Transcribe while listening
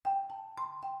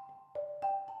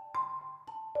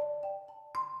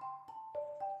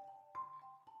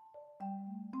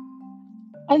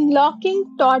Unlocking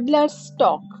Toddler's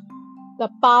Talk, the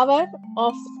power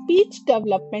of speech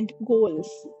development goals.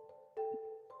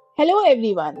 Hello,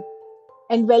 everyone,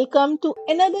 and welcome to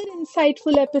another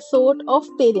insightful episode of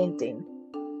Parenting.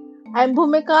 I'm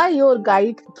Bhumika, your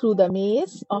guide through the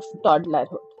maze of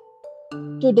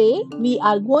toddlerhood. Today, we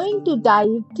are going to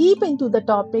dive deep into the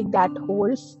topic that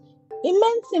holds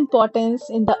immense importance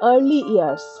in the early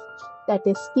years, that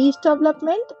is, speech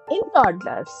development in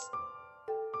toddlers.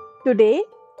 Today,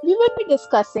 we will be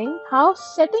discussing how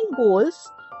setting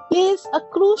goals plays a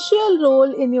crucial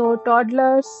role in your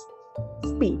toddler's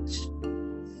speech.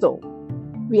 So,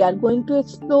 we are going to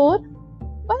explore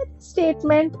why this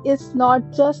statement is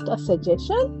not just a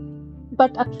suggestion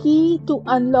but a key to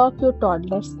unlock your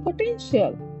toddler's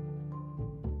potential.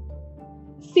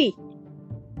 See,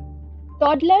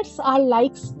 toddlers are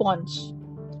like sponge,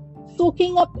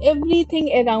 soaking up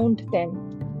everything around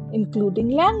them, including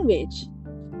language.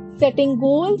 Setting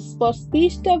goals for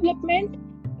speech development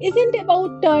isn't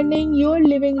about turning your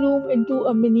living room into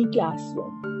a mini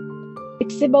classroom.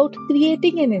 It's about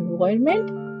creating an environment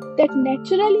that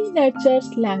naturally nurtures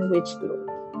language growth.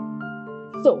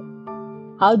 So,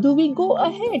 how do we go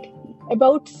ahead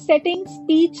about setting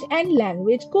speech and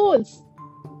language goals?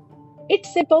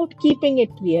 It's about keeping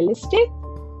it realistic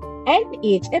and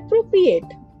age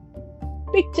appropriate.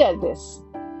 Picture this.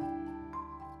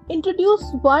 Introduce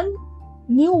one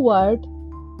new word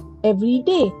every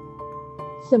day.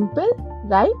 Simple,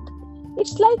 right?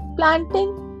 It's like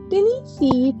planting tiny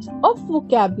seeds of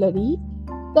vocabulary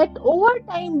that over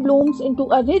time blooms into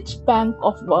a rich bank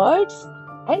of words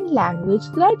and language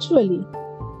gradually.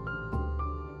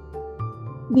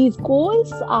 These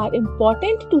goals are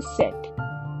important to set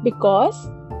because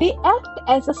they act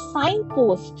as a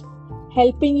signpost,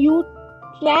 helping you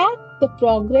track the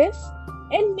progress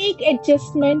and make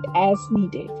adjustment as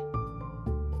needed.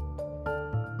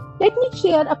 Let me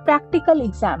share a practical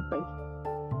example.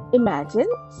 Imagine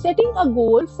setting a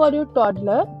goal for your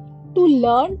toddler to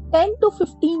learn 10 to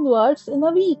 15 words in a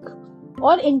week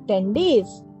or in 10 days.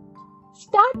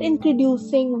 Start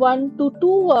introducing 1 to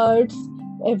 2 words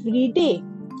every day.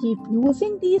 Keep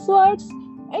using these words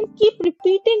and keep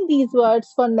repeating these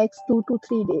words for next 2 to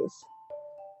 3 days.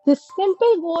 This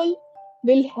simple goal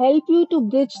will help you to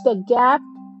bridge the gap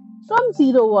from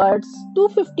 0 words to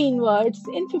 15 words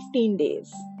in 15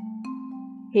 days.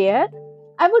 Here,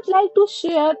 I would like to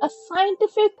share a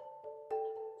scientific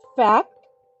fact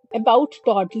about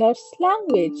toddlers'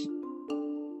 language.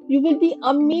 You will be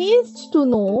amazed to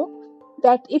know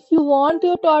that if you want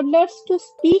your toddlers to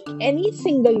speak any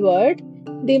single word,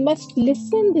 they must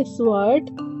listen this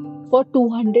word for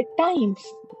 200 times.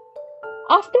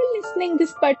 After listening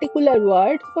this particular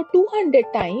word for 200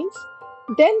 times,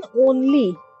 then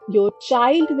only your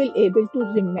child will able to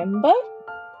remember,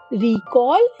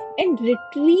 recall and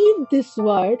retrieve this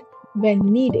word when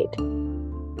needed.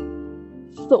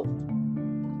 So,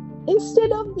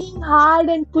 instead of being hard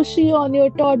and pushy on your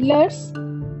toddlers,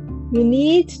 you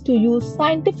need to use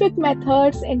scientific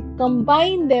methods and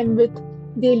combine them with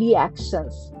daily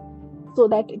actions so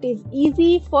that it is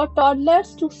easy for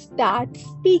toddlers to start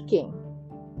speaking.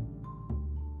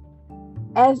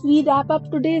 As we wrap up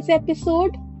today's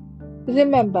episode,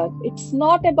 remember, it's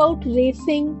not about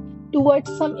racing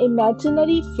towards some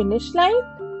imaginary finish line.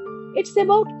 It's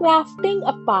about crafting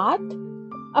a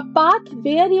path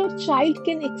where your child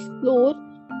can explore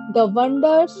the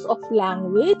wonders of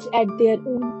language at their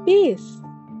own pace.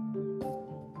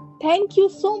 Thank you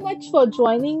so much for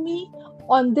joining me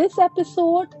on this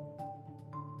episode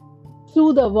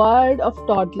through the world of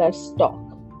Toddler's Talk.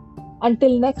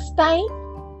 Until next time,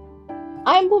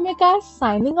 I'm Bhumika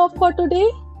signing off for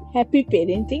today. Happy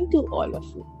parenting to all of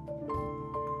you.